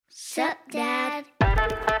Sup, Dad?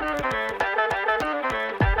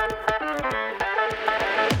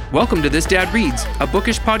 Welcome to This Dad Reads, a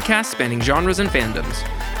bookish podcast spanning genres and fandoms.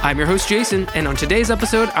 I'm your host, Jason, and on today's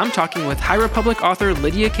episode, I'm talking with High Republic author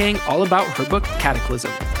Lydia Kang all about her book,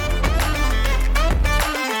 Cataclysm.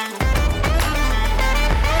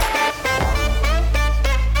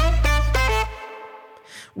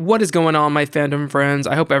 What is going on, my fandom friends?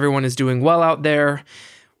 I hope everyone is doing well out there.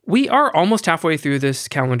 We are almost halfway through this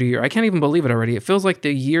calendar year. I can't even believe it already. It feels like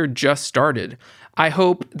the year just started. I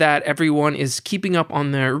hope that everyone is keeping up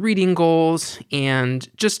on their reading goals and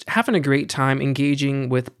just having a great time engaging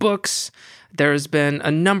with books. There's been a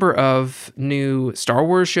number of new Star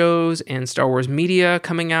Wars shows and Star Wars media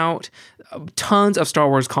coming out, tons of Star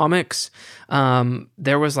Wars comics.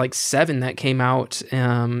 There was like 7 that came out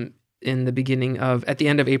in the at the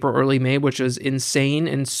end of April, early May, which was insane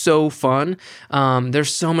and so fun.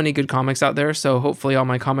 There's so many good comics out there, so hopefully all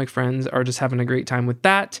my comic friends are just having a great time with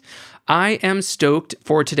that. I am stoked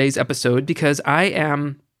for today's episode because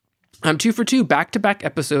I'm 2 for 2 back-to-back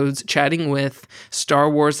episodes chatting with Star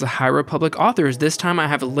Wars The High Republic authors. This time I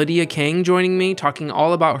have Lydia Kang joining me, talking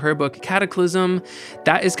all about her book Cataclysm.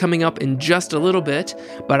 That is coming up in just a little bit,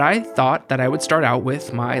 but I thought that I would start out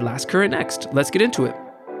with my last current next. Let's get into it.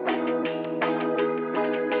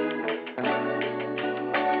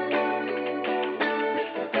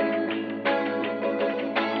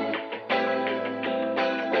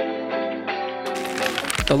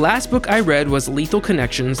 The last book I read was Lethal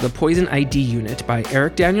Connections, The Poison ID Unit by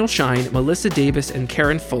Eric Daniel Shine, Melissa Davis, and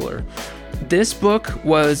Karen Fuller. This book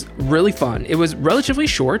was really fun. It was relatively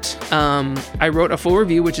short. I wrote a full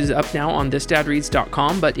review, which is up now on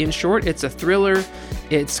thisdadreads.com, but in short, it's a thriller.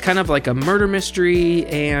 It's kind of like a murder mystery,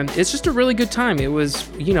 and it's just a really good time. It was,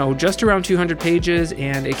 just around 200 pages,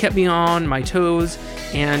 and it kept me on my toes,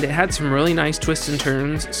 and it had some really nice twists and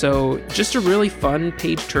turns. So just a really fun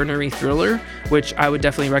page-turnery thriller, which I would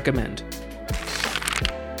definitely recommend.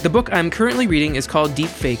 The book I'm currently reading is called Deep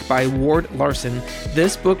Fake by Ward Larson.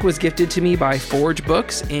 This book was gifted to me by Forge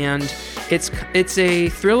Books, and it's a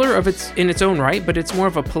thriller in its own right, but it's more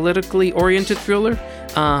of a politically oriented thriller.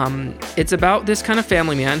 It's about this kind of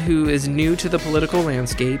family man who is new to the political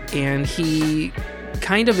landscape, and he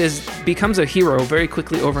kind of becomes a hero very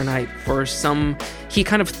quickly overnight he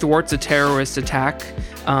kind of thwarts a terrorist attack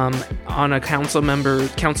on a councilman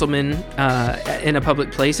in a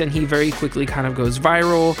public place, and he very quickly kind of goes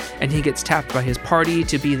viral, and he gets tapped by his party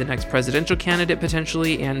to be the next presidential candidate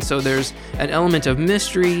potentially, and so there's an element of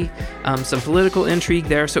mystery, some political intrigue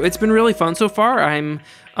there. So it's been really fun so far. I'm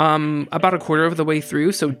about a quarter of the way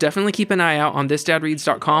through, so definitely keep an eye out on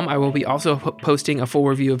thisdadreads.com. I will be also posting a full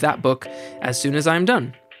review of that book as soon as I'm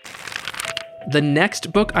done. The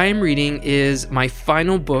next book I am reading is my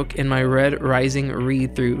final book in my Red Rising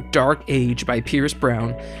read-through, Dark Age by Pierce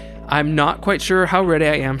Brown. I'm not quite sure how ready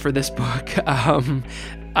I am for this book.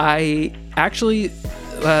 I actually,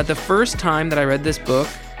 the first time that I read this book,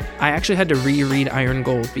 I actually had to reread Iron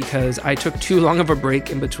Gold because I took too long of a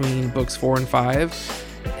break in between books 4 and 5.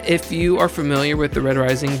 If you are familiar with the Red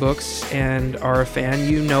Rising books and are a fan,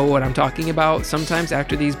 you know what I'm talking about. Sometimes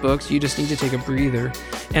after these books, you just need to take a breather.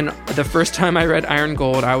 And the first time I read Iron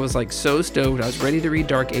Gold, I was like so stoked. I was ready to read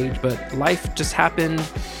Dark Age, but life just happened.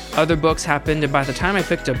 Other books happened, and by the time I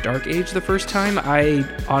picked up Dark Age the first time, I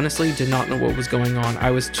honestly did not know what was going on.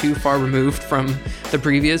 I was too far removed from the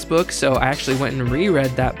previous book, so I actually went and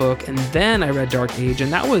reread that book, and then I read Dark Age,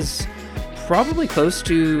 and that was probably close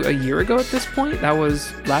to a year ago at this point. That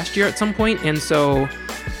was last year at some point, and so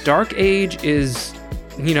Dark Age is,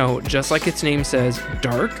 just like its name says,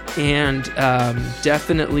 dark, and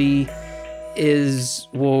definitely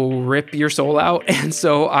will rip your soul out, and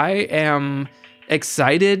so I am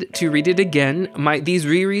excited to read it again. These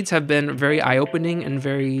rereads have been very eye-opening and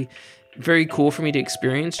very, very cool for me to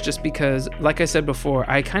experience, just because, like I said before,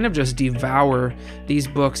 I kind of just devour these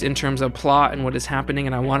books in terms of plot and what is happening,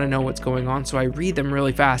 and I want to know what's going on, so I read them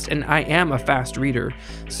really fast, and I am a fast reader.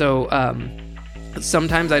 So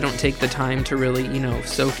sometimes I don't take the time to really,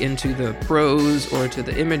 soak into the prose or to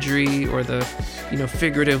the imagery or the,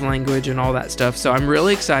 figurative language and all that stuff. So I'm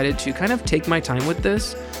really excited to kind of take my time with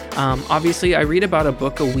this. Obviously, I read about a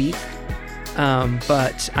book a week,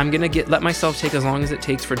 but I'm going to let myself take as long as it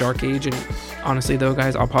takes for Dark Age. And honestly, though,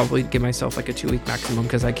 guys, I'll probably give myself like a 2-week maximum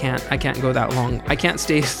because I can't go that long. I can't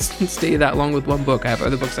stay that long with one book. I have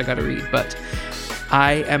other books I got to read, but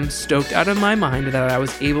I am stoked out of my mind that I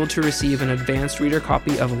was able to receive an advanced reader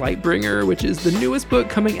copy of Lightbringer, which is the newest book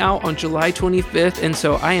coming out on July 25th. And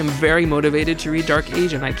so I am very motivated to read Dark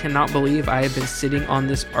Age, and I cannot believe I have been sitting on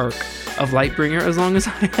this arc of Lightbringer as long as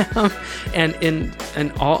I have. And in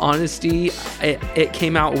all honesty, it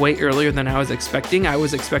came out way earlier than I was expecting. I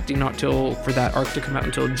was expecting not for that arc to come out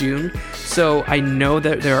until June. So I know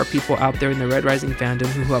that there are people out there in the Red Rising fandom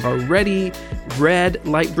who have already read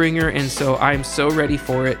Lightbringer, and so I'm so ready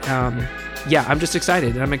for it. I'm just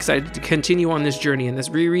excited. I'm excited to continue on this journey, and this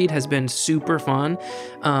reread has been super fun.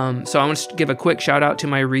 So I want to give a quick shout out to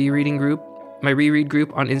my reread group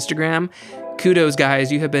on Instagram. Kudos,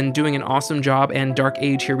 guys. You have been doing an awesome job, and Dark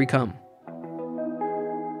Age, here we come.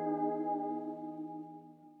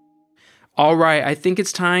 All right, I think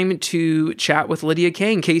it's time to chat with Lydia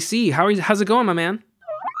Kang. KC, how's it going, my man?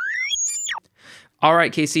 All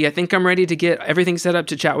right, KC, I think I'm ready to get everything set up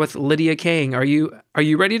to chat with Lydia Kang. Are you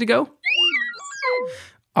ready to go?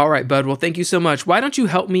 All right, bud. Well, thank you so much. Why don't you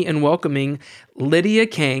help me in welcoming Lydia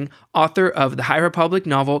Kang, author of the High Republic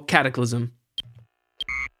novel Cataclysm.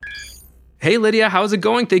 Hey, Lydia, how's it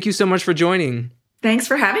going? Thank you so much for joining. Thanks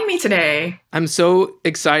for having me today. I'm so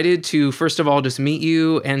excited to, first of all, just meet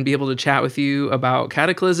you and be able to chat with you about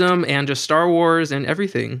Cataclysm and just Star Wars and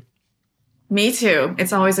everything. Me too.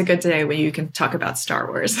 It's always a good day when you can talk about Star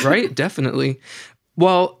Wars. Right, definitely.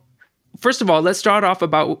 Well, first of all, let's start off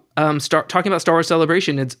about talking about Star Wars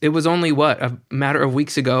Celebration. It was only, a matter of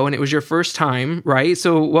weeks ago, and it was your first time, right?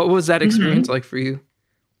 So what was that experience like for you?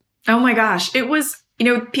 Oh my gosh. It was,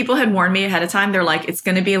 people had warned me ahead of time. They're like, it's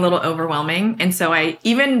going to be a little overwhelming. And so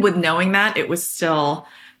even with knowing that, it was still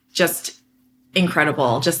just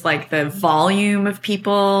incredible. Just like the volume of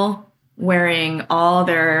people wearing all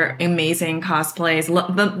their amazing cosplays.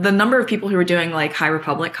 The number of people who were doing like High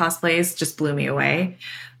Republic cosplays just blew me away.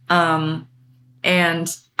 And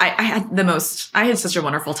I had such a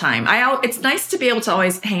wonderful time. It's nice to be able to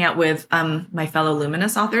always hang out with my fellow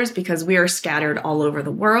Luminous authors because we are scattered all over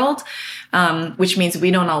the world, which means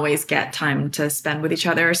we don't always get time to spend with each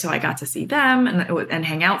other. So I got to see them and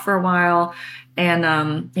hang out for a while.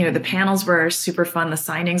 And, the panels were super fun. The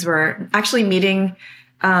signings were actually meeting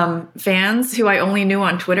fans who I only knew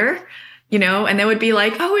on Twitter. And they would be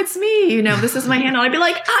like, oh, it's me, this is my handle. I'd be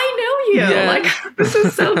like, I know you. Yeah. Like, this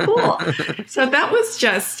is so cool. So that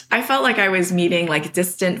was I felt like I was meeting like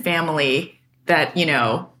distant family that,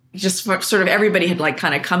 just sort of everybody had like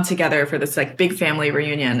kind of come together for this like big family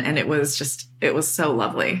reunion. And it was so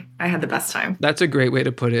lovely. I had the best time. That's a great way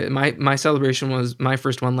to put it. My celebration was my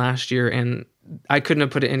first one last year, and I couldn't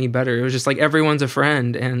have put it any better. It was just like everyone's a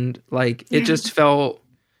friend, and like it just felt.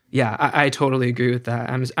 Yeah, I totally agree with that.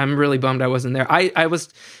 I'm really bummed I wasn't there.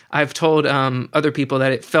 I've told other people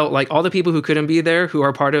that it felt like all the people who couldn't be there, who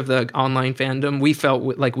are part of the online fandom, we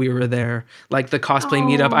felt like we were there. Like the cosplay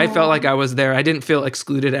meetup, I felt like I was there. I didn't feel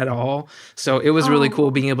excluded at all. So it was really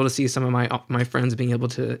cool being able to see some of my friends being able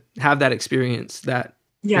to have that experience that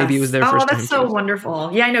maybe it was their first time. Oh, that's so wonderful.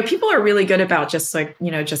 Yeah, I know people are really good about just like,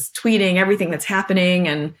 just tweeting everything that's happening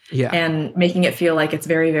and making it feel like it's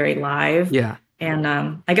very, very live. Yeah. And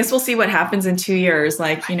I guess we'll see what happens in 2 years.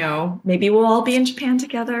 Like, maybe we'll all be in Japan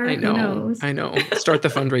together. I know. Who knows? I know. Start the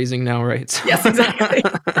fundraising now, right? So. Yes, exactly.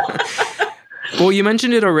 Well, you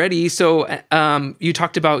mentioned it already. So you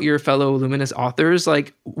talked about your fellow Luminous authors.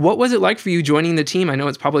 Like, what was it like for you joining the team? I know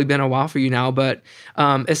it's probably been a while for you now, but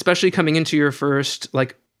especially coming into your first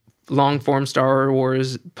like long form Star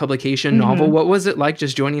Wars publication novel, what was it like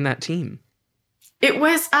just joining that team? It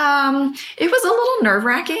was a little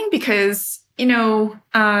nerve-wracking because some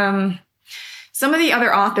of the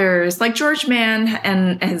other authors, like George Mann,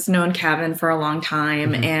 has known Kevin for a long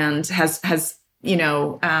time, and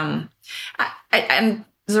and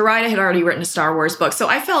Zoraida had already written a Star Wars book, so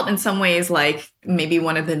I felt in some ways like maybe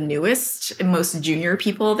one of the newest and most junior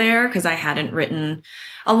people there because I hadn't written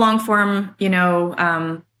a long form,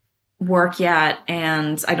 work yet,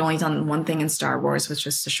 and I'd only done one thing in Star Wars, which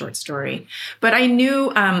was a short story. But I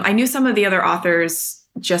knew some of the other authors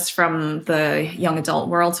just from the young adult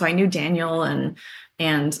world. So I knew Daniel and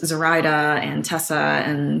Zoraida and Tessa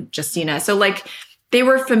and Justina. So like they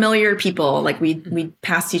were familiar people. Like we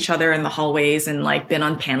passed each other in the hallways and like been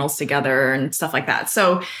on panels together and stuff like that.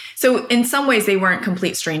 So in some ways they weren't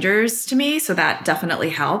complete strangers to me. So that definitely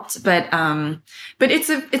helped. But it's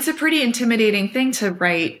a pretty intimidating thing to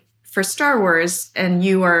write for Star Wars. And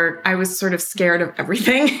I was sort of scared of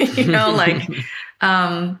everything,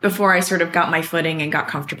 before I sort of got my footing and got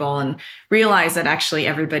comfortable and realized that actually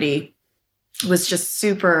everybody was just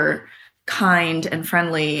super kind and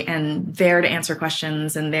friendly and there to answer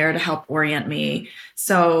questions and there to help orient me.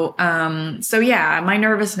 So yeah, my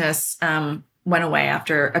nervousness went away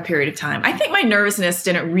after a period of time. I think my nervousness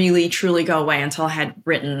didn't really truly go away until I had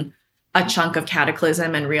written a chunk of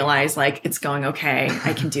Cataclysm and realized like it's going okay.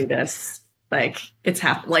 I can do this. Like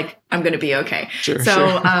like I'm going to be okay. Sure.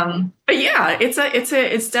 But yeah,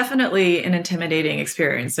 it's definitely an intimidating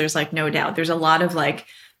experience. There's like no doubt. There's a lot of like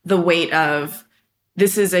the weight of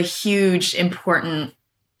this is a huge, important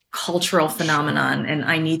cultural phenomenon, and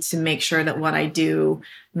I need to make sure that what I do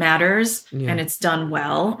matters and it's done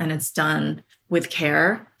well and it's done with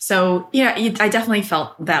care. So yeah, I definitely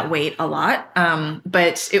felt that weight a lot.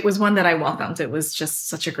 But it was one that I welcomed. It was just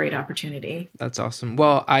such a great opportunity. That's awesome.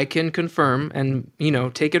 Well, I can confirm, and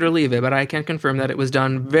take it or leave it, but I can confirm that it was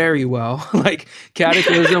done very well. Like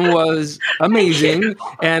Cataclysm was amazing.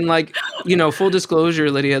 And like, full disclosure,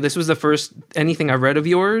 Lydia, this was the first anything I read of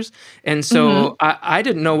yours. And so I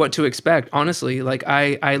didn't know what to expect, honestly. Like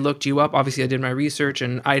I looked you up. Obviously I did my research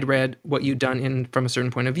and I'd read what you'd done from a certain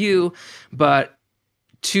point of view, but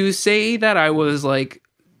to say that I was like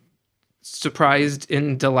surprised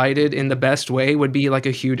and delighted in the best way would be like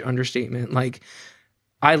a huge understatement. Like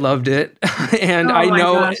I loved it. And I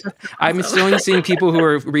know gosh, I'm still seeing people who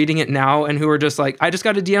are reading it now and who are just like, I just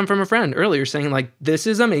got a DM from a friend earlier saying like, this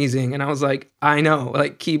is amazing. And I was like, I know,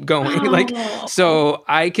 like keep going. So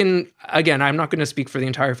I can, again, I'm not going to speak for the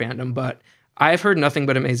entire fandom, but I've heard nothing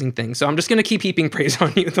but amazing things. So I'm just going to keep heaping praise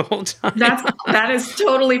on you the whole time. That is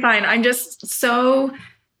totally fine. I'm just so,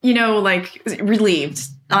 like relieved,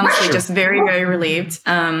 honestly, just very, very relieved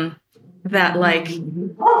that like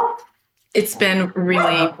it's been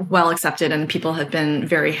really well accepted and people have been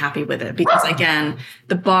very happy with it because again,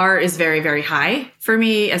 the bar is very, very high for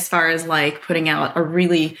me as far as like putting out a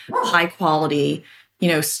really high quality,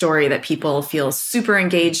 story that people feel super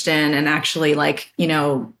engaged in and actually like,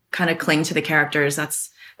 kind of cling to the characters.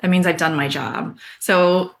 That means I've done my job.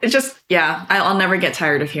 So it's just, yeah, I'll never get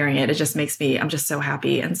tired of hearing it. It just makes me, I'm just so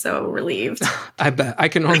happy and so relieved. I bet. I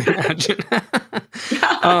can only imagine.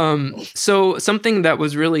 So something that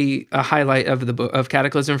was really a highlight of the book of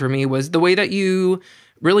Cataclysm for me was the way that you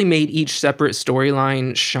really made each separate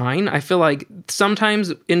storyline shine. I feel like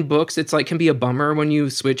sometimes in books, it's like can be a bummer when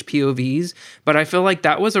you switch POVs, but I feel like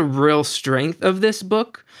that was a real strength of this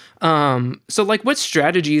book. So like what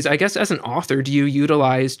strategies, I guess as an author, do you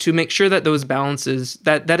utilize to make sure that those balances,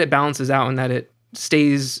 that it balances out and that it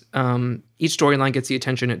stays, each storyline gets the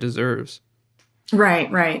attention it deserves?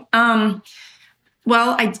 Right.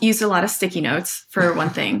 Well, I used a lot of sticky notes for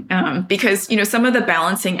one thing, because, some of the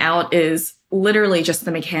balancing out is literally just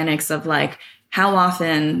the mechanics of like, how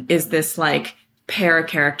often is this like pair of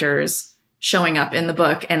characters showing up in the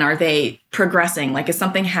book and are they progressing? Like, is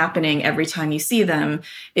something happening every time you see them?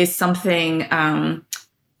 Is something, how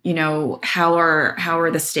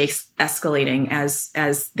are the stakes escalating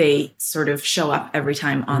as they sort of show up every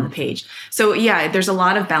time on the page? So yeah, there's a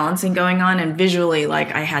lot of balancing going on, and visually,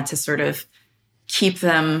 like I had to sort of keep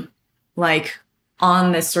them like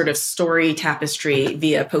on this sort of story tapestry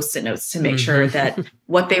via Post-it notes to make sure that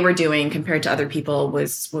what they were doing compared to other people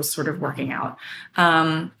was sort of working out.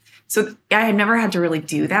 So I had never had to really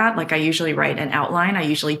do that. Like I usually write an outline. I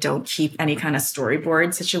usually don't keep any kind of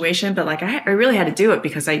storyboard situation, but like I really had to do it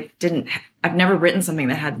because I've never written something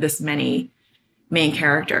that had this many main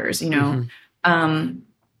characters,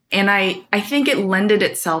 and I think it lended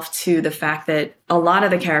itself to the fact that a lot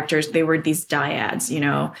of the characters, they were these dyads,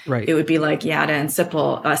 Right. It would be like Yada and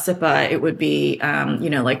Sippa. It would be,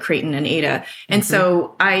 like Creighton and Ada. And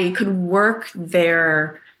so I could work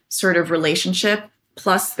their sort of relationship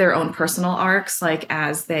plus their own personal arcs, like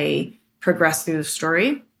as they progress through the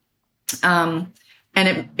story. And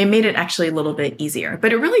it made it actually a little bit easier,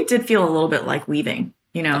 but it really did feel a little bit like weaving.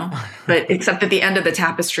 But except at the end of the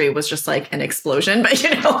tapestry was just like an explosion, but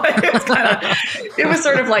it was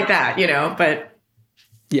sort of like that, but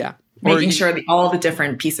yeah, making sure that all the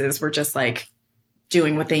different pieces were just like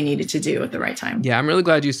doing what they needed to do at the right time. Yeah. I'm really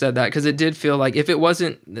glad you said that because it did feel like if it was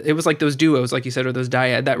like those duos, like you said, or those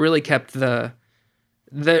dyad that really kept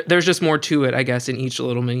there's just more to it, I guess, in each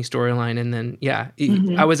little mini storyline. And then,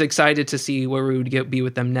 I was excited to see where we would be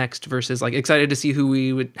with them next versus like excited to see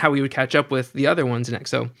how we would catch up with the other ones next.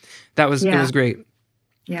 So it was great.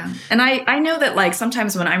 Yeah. And I know that like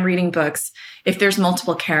sometimes when I'm reading books, if there's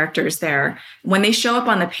multiple characters there, when they show up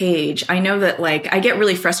on the page, I know that like I get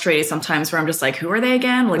really frustrated sometimes where I'm just like, who are they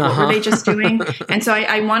again? Like, what were they just doing? And so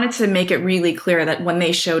I wanted to make it really clear that when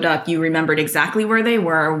they showed up, you remembered exactly where they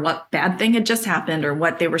were, what bad thing had just happened, or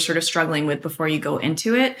what they were sort of struggling with before you go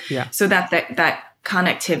into it. Yeah. So that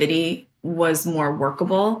connectivity was more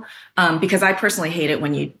workable, because I personally hate it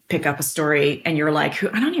when you pick up a story and you're like,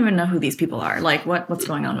 I don't even know who these people are. Like, what's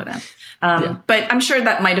going on with them? But I'm sure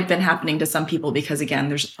that might have been happening to some people because, again,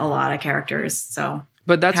 there's a lot of characters. So.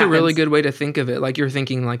 But that's a really good way to think of it. Like you're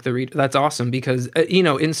thinking like the reader. That's awesome because,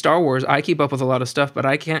 in Star Wars, I keep up with a lot of stuff, but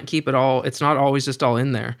I can't keep it all. It's not always just all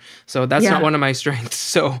in there. So that's not one of my strengths.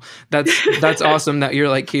 So that's awesome that you're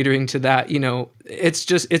like catering to that.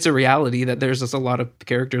 It's a reality that there's just a lot of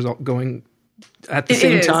characters going at the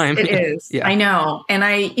same time. It is. Yeah. I know. And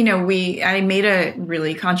I made a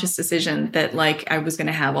really conscious decision that like I was going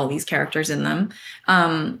to have all these characters in them,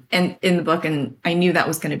 and in the book. And I knew that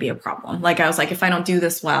was going to be a problem. Like I was like, if I don't do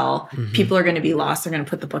this well, people are going to be lost. They're going to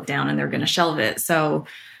put the book down and they're going to shelve it. So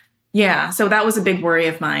so that was a big worry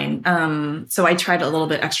of mine. So I tried a little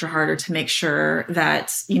bit extra harder to make sure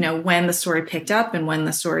that, when the story picked up and when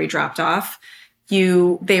the story dropped off,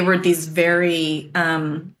 they were these very,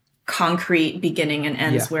 concrete beginning and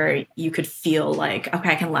ends where you could feel like,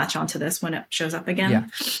 okay, I can latch onto this when it shows up again. Yeah.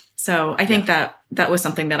 So I think that was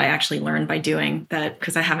something that I actually learned by doing that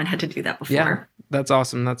because I haven't had to do that before. Yeah, that's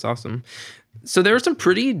awesome. So there are some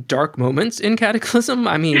pretty dark moments in Cataclysm.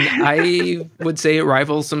 I mean, I would say it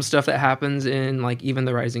rivals some stuff that happens in like even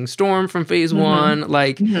the Rising Storm from Phase 1.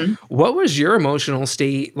 Like, what was your emotional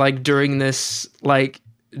state like during this, like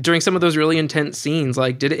during some of those really intense scenes?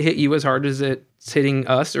 Like, did it hit you as hard as it's hitting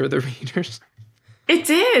us or the readers? It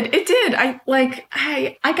did.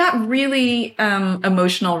 I got really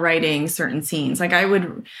emotional writing certain scenes. Like I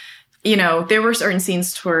would, there were certain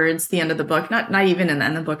scenes towards the end of the book, not even in the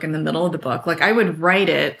end of the book, in the middle of the book. Like I would write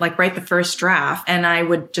the first draft and I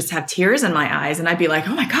would just have tears in my eyes and I'd be like,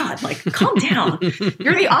 oh my God, like calm down.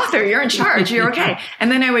 You're the author. You're in charge. You're okay. And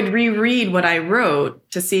then I would reread what I wrote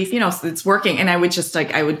to see if, it's working. And I would just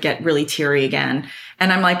I would get really teary again.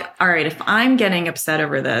 And I'm like, all right, if I'm getting upset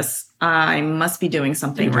over this, I must be doing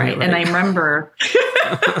something right. And I remember,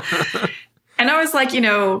 and I was like,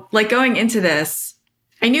 like going into this,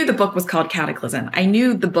 I knew the book was called Cataclysm. I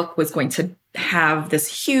knew the book was going to have this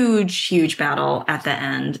huge, huge battle at the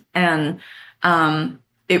end. And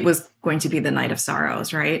it was going to be the Night of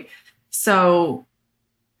Sorrows, right? So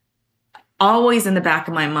always in the back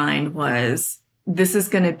of my mind was, this is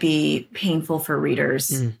going to be painful for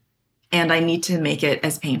readers. And I need to make it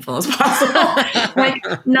as painful as possible.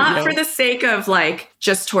 Not for the sake of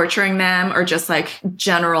just torturing them or just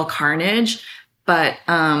general carnage, but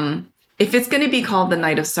if it's going to be called the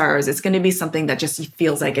Night of Sorrows, it's going to be something that just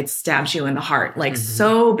feels like it stabs you in the heart,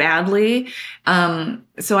 so badly.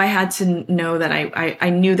 So I had to know that I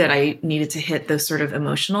knew that I needed to hit those sort of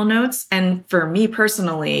emotional notes. And for me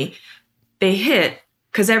personally, they hit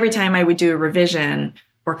because every time I would do a revision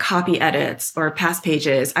or copy edits or past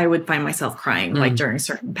pages, I would find myself crying during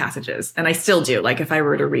certain passages. And I still do. If I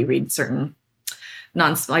were to reread certain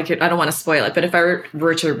I don't want to spoil it, but if I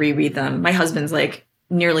were to reread them, my husband's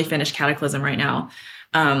nearly finished Cataclysm right now.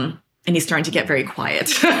 And he's starting to get very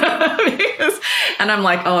quiet. And I'm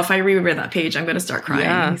like, oh, if I reread that page, I'm going to start crying.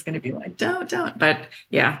 Yeah. And he's going to be like, don't. But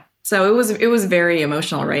yeah. So it was very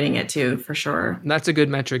emotional writing it too, for sure. That's a good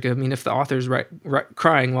metric. I mean, if the author's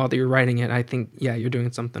crying while you're writing it, I think, you're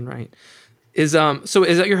doing something right. Is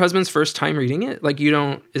that your husband's first time reading it? You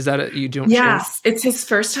don't Yes, share? It's his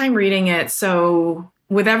first time reading it. So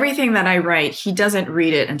with everything that I write, he doesn't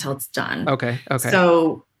read it until it's done. Okay.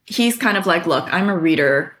 So he's kind of like, look, I'm a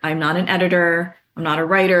reader. I'm not an editor. I'm not a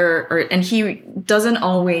writer, and he doesn't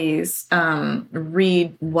always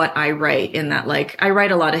read what I write in that. I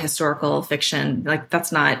write a lot of historical fiction.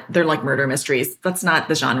 They're like murder mysteries. That's not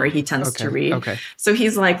the genre he tends to read. Okay. So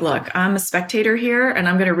he's like, look, I'm a spectator here and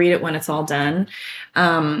I'm going to read it when it's all done.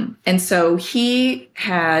 And so he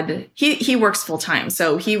works full time.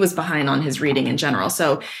 So he was behind on his reading in general.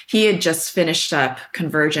 So he had just finished up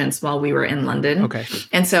Convergence while we were in London. Okay.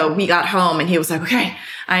 And so we got home and he was like, okay,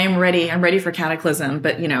 I am ready. I'm ready for Cataclysm.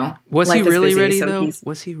 But was he really ready though?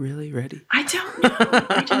 Was he really ready? I don't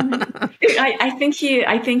know. I think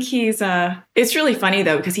he's, it's really funny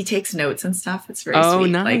though, because he takes notes and stuff. It's very sweet.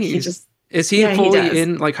 Nice. Is he fully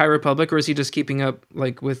in High Republic, or is he just keeping up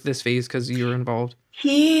with this phase because you're involved?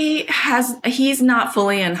 He's not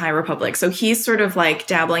fully in High Republic. So he's sort of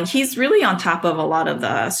dabbling. He's really on top of a lot of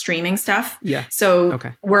the streaming stuff. Yeah. So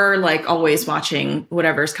we're always watching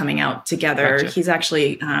whatever's coming out together. Gotcha. He's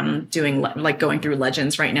actually doing going through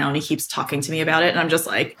Legends right now, and he keeps talking to me about it. And I'm just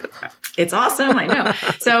like, it's awesome. I know.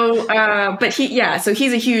 So, but so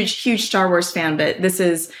he's a huge Star Wars fan, but this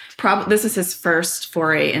is his first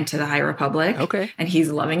foray into the High Republic. Okay. And he's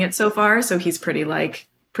loving it so far. So he's pretty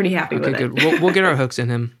happy with it. Okay, good. We'll get our hooks in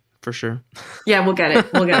him for sure. Yeah, we'll get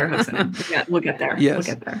it. We'll get our hooks in it. We'll get there. Yes,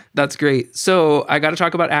 We'll get there. that's great. So I got to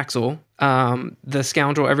talk about Axel, the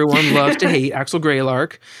scoundrel everyone loves to hate, Axel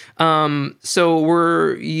Greylark. So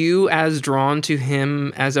were you as drawn to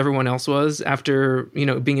him as everyone else was after,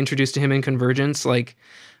 being introduced to him in Convergence?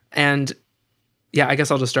 And yeah, I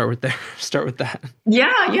guess I'll just start with that.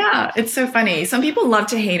 Yeah. It's so funny. Some people love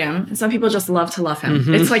to hate him, and some people just love to love him.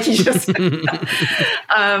 Mm-hmm. It's like he just.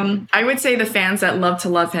 I would say the fans that love to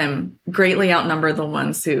love him greatly outnumber the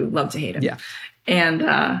ones who love to hate him. Yeah, and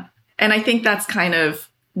I think that's kind of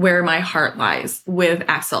where my heart lies with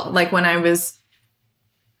Axel. Like when I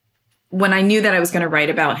knew that I was going to write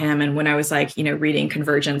about him, and when I was reading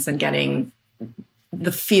Convergence and getting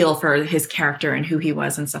the feel for his character and who he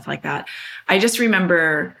was and stuff like that, I just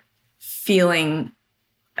remember feeling,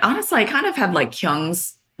 honestly, I kind of had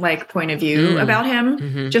Kyung's point of view about him.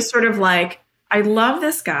 Mm-hmm. Just sort of I love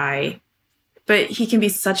this guy, but he can be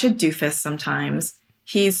such a doofus sometimes.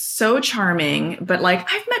 He's so charming, but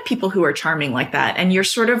I've met people who are charming like that. And you're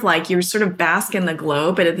sort of bask in the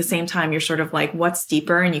glow, but at the same time, you're sort of what's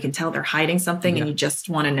deeper? And you can tell they're hiding something and you just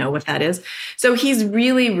want to know what that is. So he's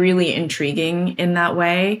really, really intriguing in that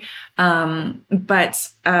way. But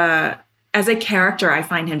as a character, I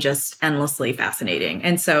find him just endlessly fascinating.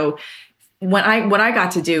 And so what I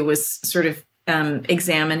got to do was sort of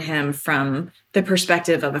examine him from the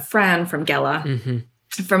perspective of a friend, from Gela, mm-hmm.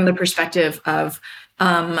 from the perspective of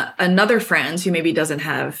another friend who maybe doesn't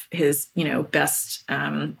have his, best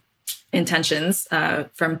intentions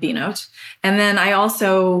from Binot. And then I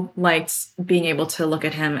also liked being able to look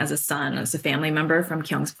at him as a son, as a family member from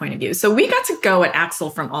Kyung's point of view. So we got to go at Axel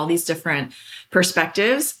from all these different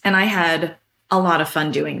perspectives, and I had a lot of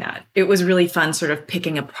fun doing that. It was really fun sort of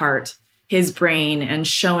picking apart his brain and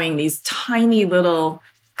showing these tiny little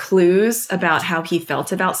clues about how he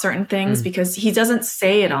felt about certain things, because he doesn't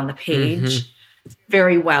say it on the page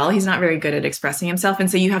very well. He's not very good at expressing himself. And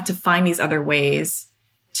so you have to find these other ways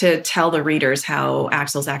to tell the readers how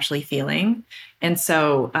Axel's actually feeling. And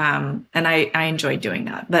so, and I enjoyed doing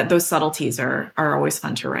that. Those subtleties are always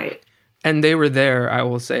fun to write. And they were there, I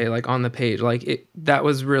will say, on the page. That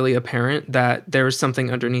was really apparent that there was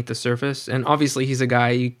something underneath the surface. And obviously he's a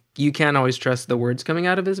guy, you can't always trust the words coming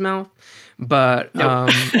out of his mouth. But, nope.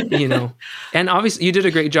 And obviously you did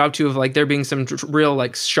a great job too of there being some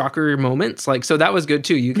real shocker moments. So that was good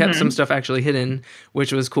too. You kept some stuff actually hidden,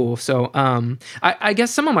 which was cool. So I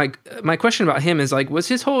guess some of my question about him is was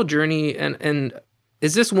his whole journey and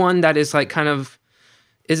is this one that is kind of,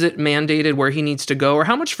 is it mandated where he needs to go, or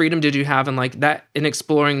how much freedom did you have in that, in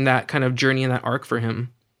exploring that kind of journey and that arc for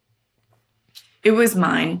him? It was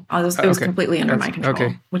mine. It was completely under my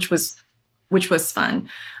control, which was fun.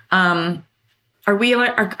 Are we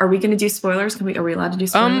going to do spoilers? Are we allowed to do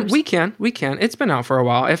spoilers? We can. It's been out for a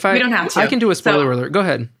while. We don't have to. I can do a spoiler alert. Go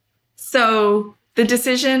ahead. So the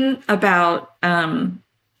decision about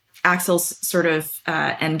Axel's sort of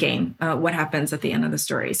end game, what happens at the end of the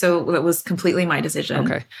story. So it was completely my decision.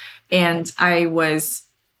 Okay. And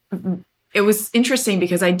it was interesting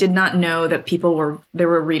because I did not know that there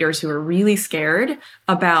were readers who were really scared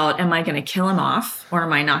about, am I going to kill him off or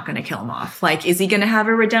am I not going to kill him off? Is he going to have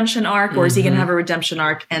a redemption arc, or is he going to have a redemption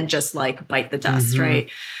arc and just bite the dust, right?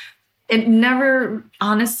 It never,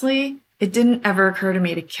 honestly, it didn't ever occur to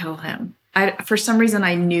me to kill him. For some reason,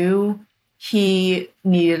 I knew he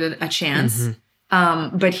needed a chance.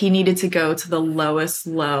 But he needed to go to the lowest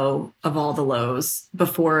low of all the lows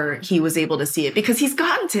before he was able to see it, because he's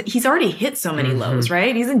already hit so many lows,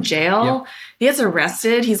 right? He's in jail. Yep. He gets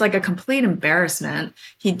arrested. He's a complete embarrassment.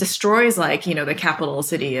 He destroys the capital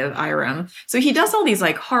city of Irem. So he does all these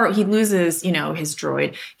he loses, his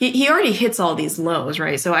droid. He already hits all these lows,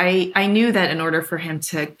 right? So I knew that in order for him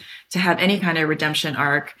to have any kind of redemption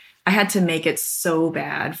arc, I had to make it so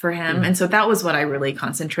bad for him. And so that was what I really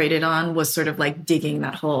concentrated on, was sort of digging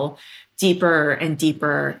that hole deeper and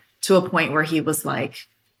deeper to a point where he was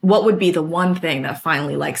what would be the one thing that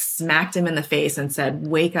finally smacked him in the face and said,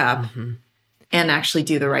 wake up and actually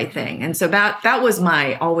do the right thing. And so that was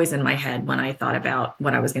always in my head when I thought about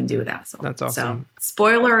what I was going to do with Axel. That's awesome. So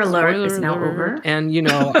spoiler alert is now over. And,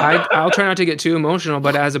 I'll try not to get too emotional,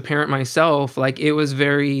 but as a parent myself, it was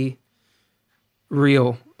very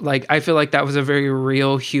real. I feel that was a very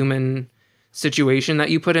real human situation that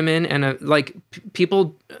you put him in, and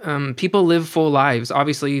people live full lives.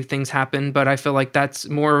 Obviously, things happen, but I feel that's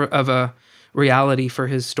more of a reality for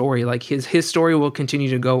his story. His story will continue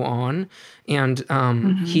to go on, and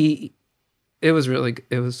it was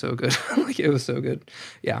so good. It was so good.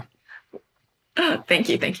 Yeah. Thank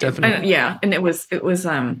you. Definitely. And it was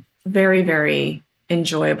very, very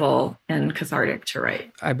enjoyable and cathartic to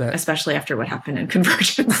write. I bet. Especially after what happened in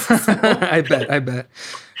Convergence. I bet.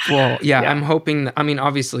 Well, yeah, Yeah. I'm hoping, I mean,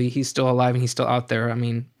 obviously he's still alive and he's still out there. I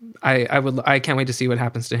mean, I can't wait to see what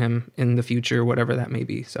happens to him in the future, whatever that may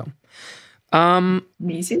be. So,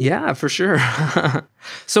 Me too. yeah, for sure.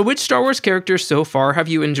 So which Star Wars character so far have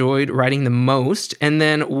you enjoyed writing the most? And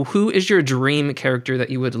then who is your dream character that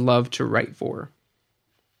you would love to write for?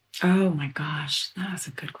 Oh my gosh, that was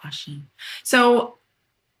a good question. So,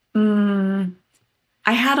 I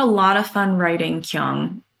had a lot of fun writing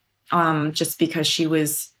Kyung, just because she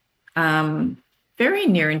was very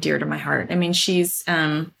near and dear to my heart. I mean, she's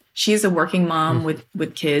a working mom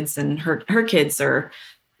with kids, and her kids are,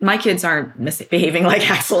 my kids aren't misbehaving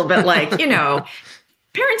like Axel, but like, you know,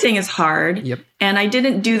 parenting is hard. Yep. And I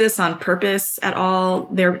didn't do this on purpose at all.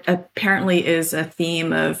 There apparently is a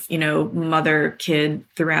theme of, you know, mother-kid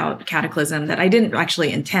throughout Cataclysm that I didn't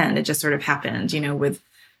actually intend. It just sort of happened, you know, with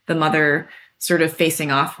the mother sort of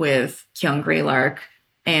facing off with Kyung Greylark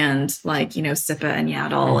and like, you know, Sippa and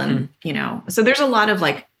Yaddle. And, you know, so there's a lot of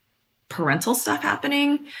like parental stuff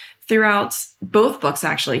happening throughout both books,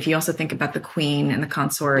 actually, if you also think about the queen and the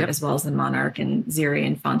consort, as well as the monarch and Ziri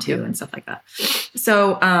and Fontu and stuff like that.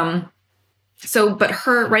 So, but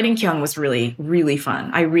her writing Kyung was really, really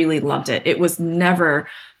fun. I really loved it. It was never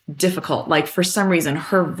difficult. Like for some reason,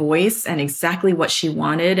 her voice and exactly what she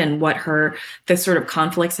wanted and what the sort of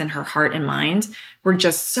conflicts in her heart and mind were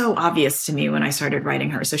just so obvious to me when I started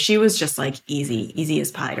writing her. So she was just like easy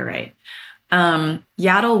as pie to write.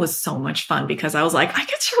 Yaddle was so much fun because I was like, I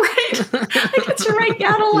get to write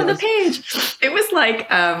Yaddle on the page. It was like,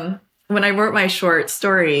 when I wrote my short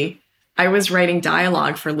story, I was writing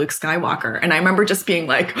dialogue for Luke Skywalker. And I remember just being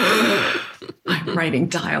like, I'm writing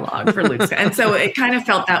dialogue for Luke Skywalker. And so it kind of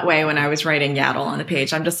felt that way when I was writing Yaddle on the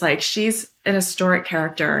page. I'm just like, she's an historic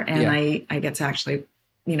character. And I get to actually,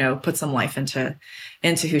 you know, put some life into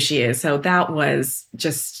who she is. So that was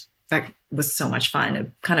so much fun.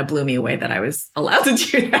 It kind of blew me away that I was allowed to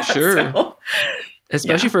do that. Sure. So,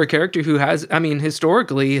 especially for a character who has, I mean,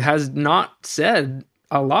 historically has not said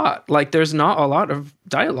a lot. Like there's not a lot of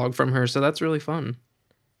dialogue from her. So that's really fun.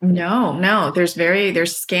 No, there's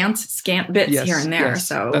scant bits here and there. Yes,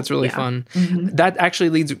 so that's really fun. That actually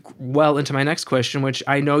leads well into my next question, which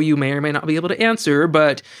I know you may or may not be able to answer,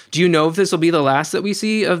 but do you know if this will be the last that we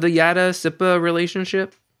see of the Yada-Sippa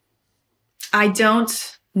relationship? I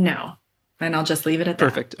don't know. And I'll just leave it at that.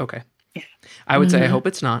 Perfect. Okay. Yeah. I would say I hope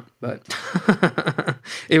it's not, but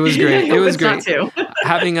it was great. It was great. Too.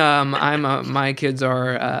 Having my kids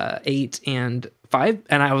are 8 and 5,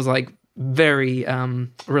 and I was like very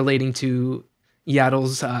relating to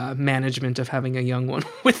Yaddle's management of having a young one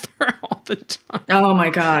with her all the time. Oh my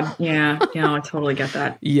God. Yeah. I totally get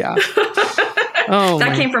that. Yeah. Oh,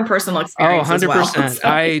 that came from personal experience. 100%. As well, so.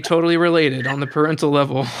 I totally related on the parental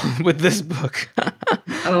level with this book.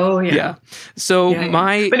 Oh yeah. Yeah. So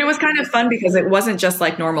but it was kind of fun because it wasn't just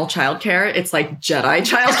like normal childcare. It's like Jedi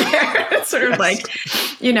childcare. It's sort of like,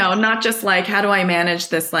 you know, not just like, how do I manage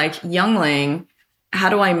this like youngling? How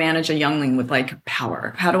do I manage a youngling with like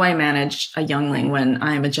power? How do I manage a youngling when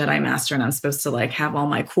I'm a Jedi master and I'm supposed to like have all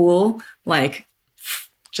my cool, like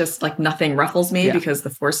just like nothing ruffles me because the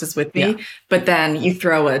Force is with me. But then you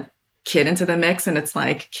throw a kid into the mix and it's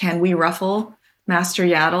like, can we ruffle Master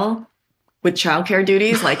Yaddle with childcare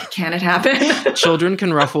duties? Like, can it happen? Children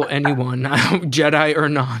can ruffle anyone, Jedi or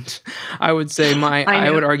not. I would say I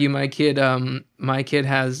would argue my kid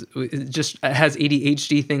has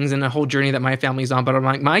ADHD things and a whole journey that my family's on. But I'm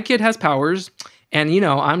like, my kid has powers. And, you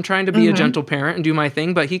know, I'm trying to be a gentle parent and do my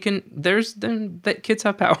thing, but kids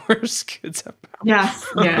have powers. Kids have powers.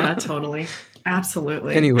 Yeah, totally.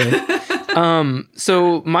 Absolutely. Anyway,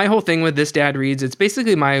 so my whole thing with This Dad Reads, it's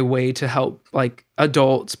basically my way to help like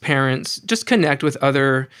adults, parents, just connect with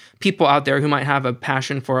other people out there who might have a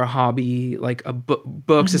passion for a hobby, like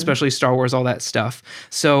books, especially Star Wars, all that stuff.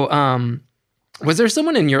 So was there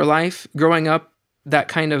someone in your life growing up that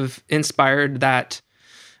kind of inspired that,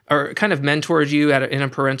 or kind of mentored you in a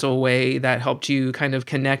parental way that helped you kind of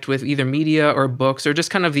connect with either media or books or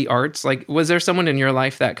just kind of the arts? Like, was there someone in your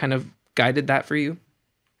life that kind of guided that for you?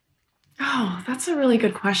 Oh, that's a really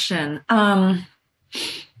good question. I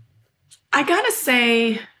gotta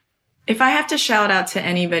say, if I have to shout out to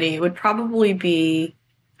anybody, it would probably be,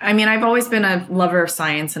 I mean, I've always been a lover of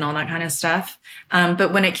science and all that kind of stuff.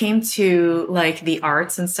 But when it came to like the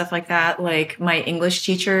arts and stuff like that, like my English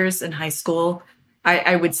teachers in high school,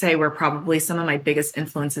 I would say were probably some of my biggest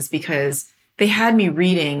influences because they had me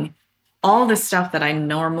reading all the stuff that I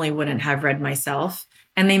normally wouldn't have read myself.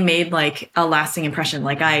 And they made like a lasting impression.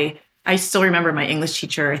 Like I I still remember my English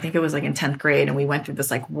teacher, I think it was like in 10th grade, and we went through this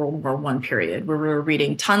like World War One period where we were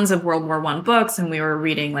reading tons of World War One books, and we were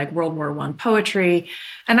reading like World War One poetry.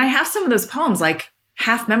 And I have some of those poems like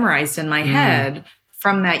half memorized in my head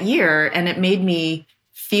from that year. And it made me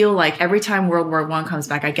feel like every time World War One comes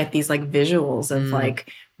back, I get these like visuals of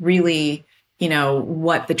like really, you know,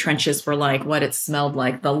 what the trenches were like, what it smelled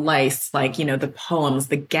like, the lice, like, you know, the poems,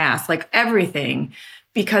 the gas, like everything.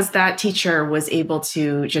 Because that teacher was able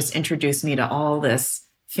to just introduce me to all this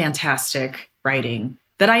fantastic writing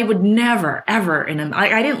that I would never, ever,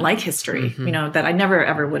 I didn't like history, you know, that I never,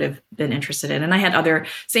 ever would have been interested in. And I had other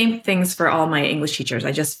same things for all my English teachers.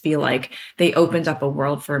 I just feel like they opened up a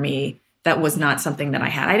world for me that was not something that I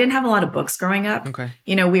had. I didn't have a lot of books growing up. Okay.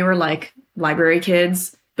 You know, we were like library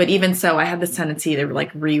kids, but even so, I had this tendency to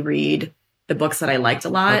like reread the books that I liked a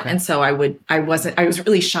lot. And so I was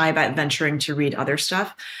really shy about venturing to read other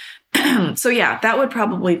stuff. So yeah, that would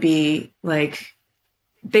probably be like,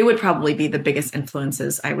 they would probably be the biggest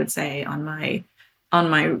influences, I would say, on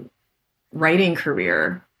my writing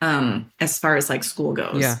career, as far as like school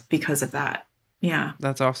goes, because of that. Yeah.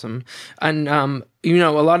 That's awesome. And, you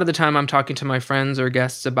know, a lot of the time I'm talking to my friends or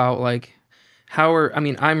guests about like,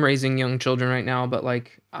 I'm raising young children right now, but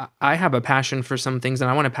like I have a passion for some things and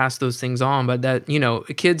I want to pass those things on, but that, you know,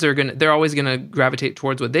 kids they're always going to gravitate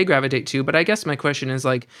towards what they gravitate to. But I guess my question is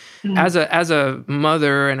like, as a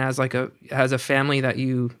mother and as a family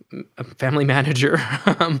a family manager,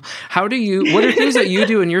 what are things that you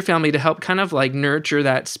do in your family to help kind of like nurture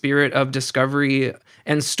that spirit of discovery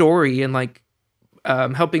and story and like,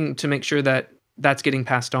 helping to make sure that that's getting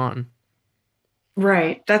passed on?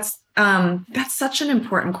 Right. That's such an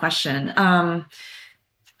important question.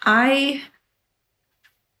 I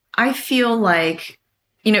feel like,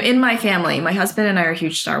 you know, in my family, my husband and I are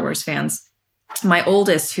huge Star Wars fans. My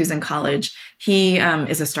oldest, who's in college, he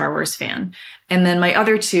is a Star Wars fan. And then my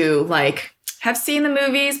other two, like, have seen the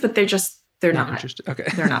movies, but they're not interested. Okay.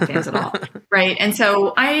 They're not fans at all. Right. And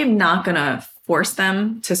so I am not going to force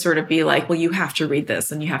them to sort of be like, well, you have to read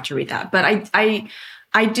this and you have to read that. But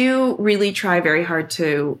I do really try very hard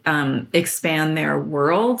to expand their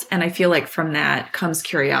world. And I feel like from that comes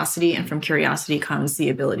curiosity, and from curiosity comes the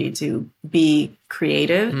ability to be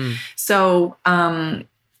creative. So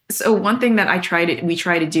one thing that we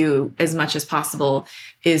try to do as much as possible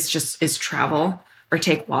is travel or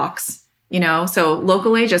take walks, you know? So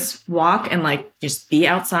locally, just walk and like just be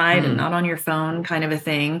outside and not on your phone, kind of a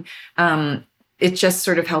thing. It just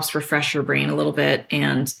sort of helps refresh your brain a little bit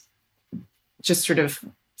and just sort of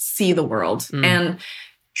see the world. And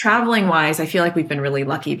traveling wise, I feel like we've been really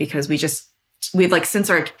lucky because we like, since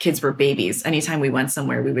our kids were babies, anytime we went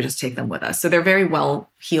somewhere, we would just take them with us. So they're very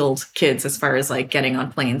well-heeled kids as far as like getting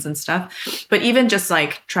on planes and stuff. But even just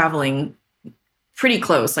like traveling pretty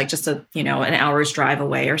close, like just an hour's drive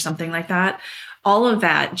away or something like that, all of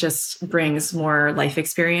that just brings more life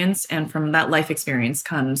experience. And from that life experience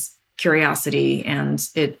comes curiosity, and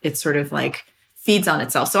it sort of like feeds on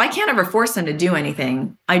itself. So I can't ever force them to do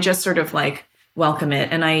anything. I just sort of like welcome it.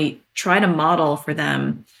 And I try to model for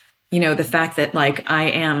them, you know, the fact that like I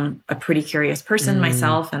am a pretty curious person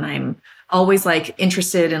myself, and I'm always like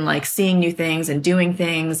interested in like seeing new things and doing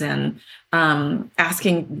things and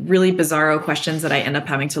asking really bizarro questions that I end up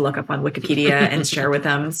having to look up on Wikipedia and share with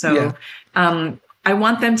them. So I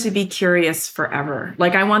want them to be curious forever.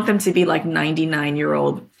 Like I want them to be like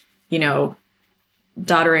 99-year-old, you know,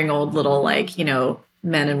 doddering old little like, you know,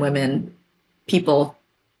 men and women people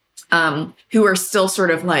who are still sort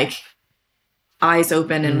of like eyes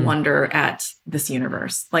open and wonder at this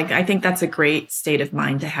universe. Like, I think that's a great state of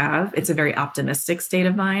mind to have. It's a very optimistic state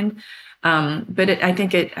of mind. But I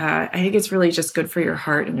think it's really just good for your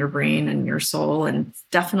heart and your brain and your soul, and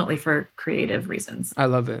definitely for creative reasons. I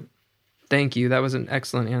love it. Thank you. That was an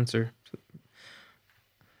excellent answer.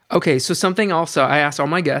 Okay, so something also I ask all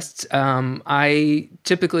my guests. I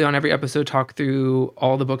typically on every episode talk through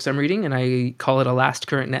all the books I'm reading, and I call it a last,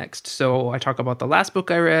 current, next. So I talk about the last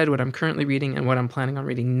book I read, what I'm currently reading, and what I'm planning on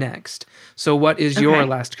reading next. So what is your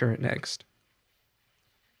last, current, next?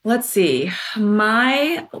 Let's see.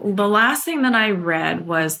 The last thing that I read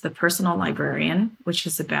was The Personal Librarian, which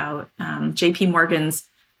is about J.P. Morgan's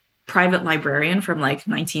private librarian from like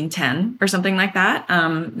 1910 or something like that.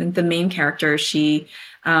 The main character, she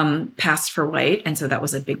passed for white, and so that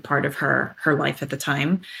was a big part of her life at the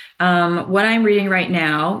time. What I'm reading right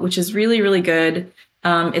now, which is really, really good,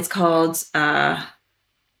 it's called The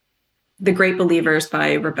Great Believers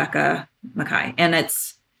by Rebecca Mackay, and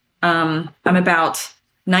it's I'm about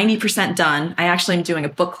 90% done. I actually am doing a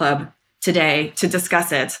book club today to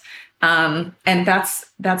discuss it. And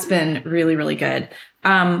that's been really, really good.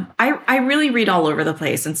 I really read all over the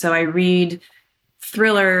place. And so I read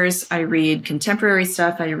thrillers, I read contemporary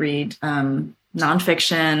stuff, I read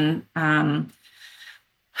nonfiction,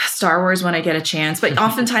 Star Wars when I get a chance. But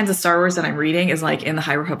oftentimes the Star Wars that I'm reading is like in the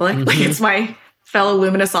High Republic. Like it's my fellow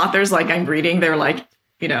Luminous authors, like I'm reading their like,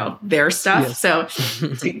 their stuff. Yes. So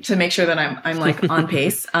to make sure that I'm like on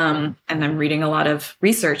pace. And I'm reading a lot of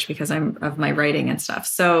research because I'm of my writing and stuff.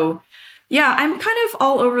 So yeah, I'm kind of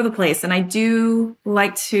all over the place. And I do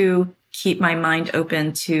like to keep my mind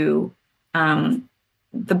open to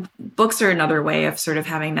the books are another way of sort of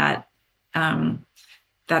having that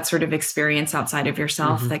that sort of experience outside of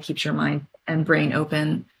yourself that keeps your mind and brain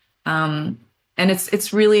open. And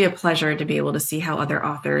it's really a pleasure to be able to see how other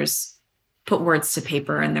authors put words to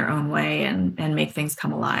paper in their own way and make things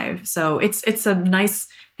come alive. So it's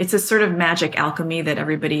a sort of magic alchemy that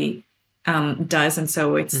everybody does. And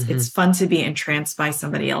so it's fun to be entranced by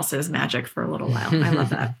somebody else's magic for a little while. I love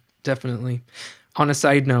that. Definitely. On a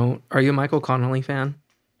side note, are you a Michael Connelly fan?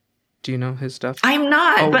 Do you know his stuff? I'm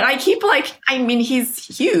not, but I keep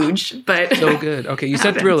he's huge, but so good. Okay, you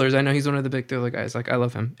said thrillers. I know he's one of the big thriller guys. Like, I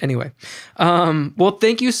love him. Anyway, well,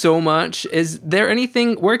 thank you so much. Is there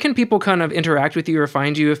anything, where can people kind of interact with you or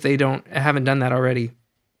find you if they haven't done that already?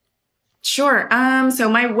 Sure. So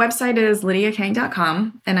my website is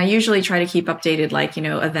lydiakang.com, and I usually try to keep updated, like,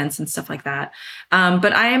 events and stuff like that.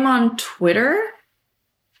 But I am on Twitter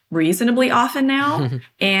reasonably often now,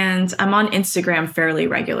 and I'm on Instagram fairly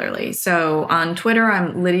regularly. So on Twitter,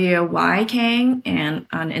 I'm Lydia Y. Kang, and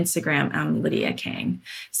on Instagram, I'm Lydia Kang.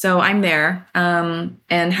 So I'm there, and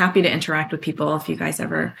happy to interact with people if you guys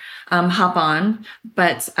ever hop on.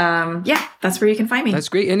 But yeah, that's where you can find me. That's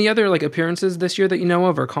great. Any other like appearances this year that you know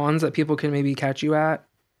of, or cons that people can maybe catch you at?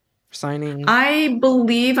 Signing? I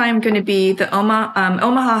believe I'm going to be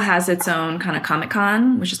Omaha has its own kind of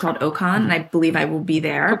Comic-Con, which is called OCon, and I believe I will be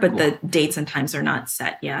there, but the dates and times are not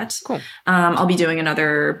set yet. Cool. I'll be doing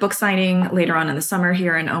another book signing later on in the summer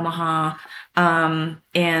here in Omaha.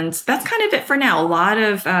 And that's kind of it for now. A lot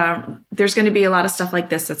of, there's going to be a lot of stuff like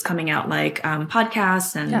this that's coming out, like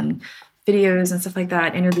podcasts and videos and stuff like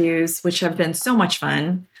that, interviews, which have been so much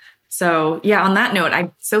fun. So yeah, on that note,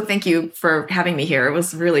 thank you for having me here. It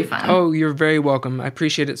was really fun. Oh, you're very welcome. I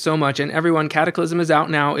appreciate it so much. And everyone, Cataclysm is out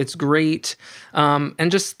now. It's great. And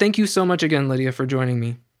just thank you so much again, Lydia, for joining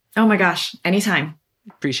me. Oh my gosh, anytime.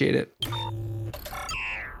 Appreciate it.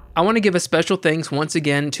 I want to give a special thanks once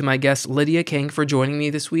again to my guest, Lydia Kang, for joining me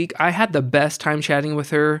this week. I had the best time chatting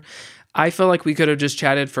with her. I feel like we could have just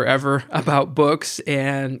chatted forever about books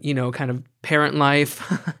and, kind of parent life,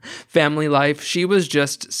 family life. She was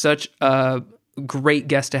just such a great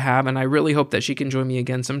guest to have, and I really hope that she can join me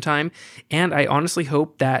again sometime. And I honestly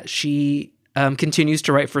hope that she continues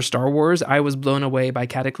to write for Star Wars. I was blown away by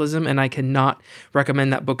Cataclysm, and I cannot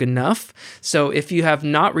recommend that book enough. So if you have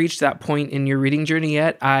not reached that point in your reading journey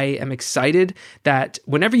yet, I am excited that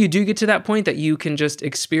whenever you do get to that point, that you can just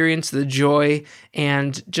experience the joy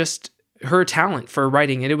and just her talent for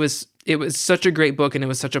writing. It was such a great book, and it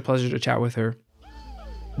was such a pleasure to chat with her.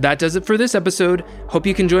 That does it for this episode. Hope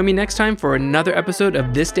you can join me next time for another episode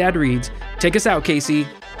of This Dad Reads. Take us out, Casey.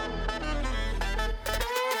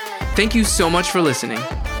 Thank you so much for listening.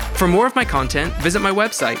 For more of my content, visit my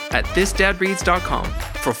website at thisdadreads.com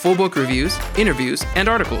for full book reviews, interviews, and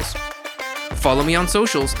articles. Follow me on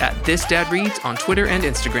socials at This Dad Reads on Twitter and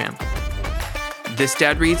Instagram. This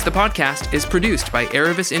Dad Reads, the podcast, is produced by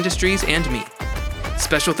Aravis Industries and me.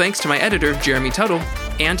 Special thanks to my editor, Jeremy Tuttle,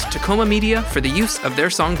 and Tacoma Media for the use of their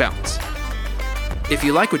song Bounce. If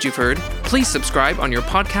you like what you've heard, please subscribe on your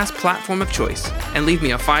podcast platform of choice and leave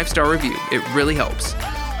me a 5-star review. It really helps.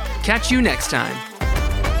 Catch you next time.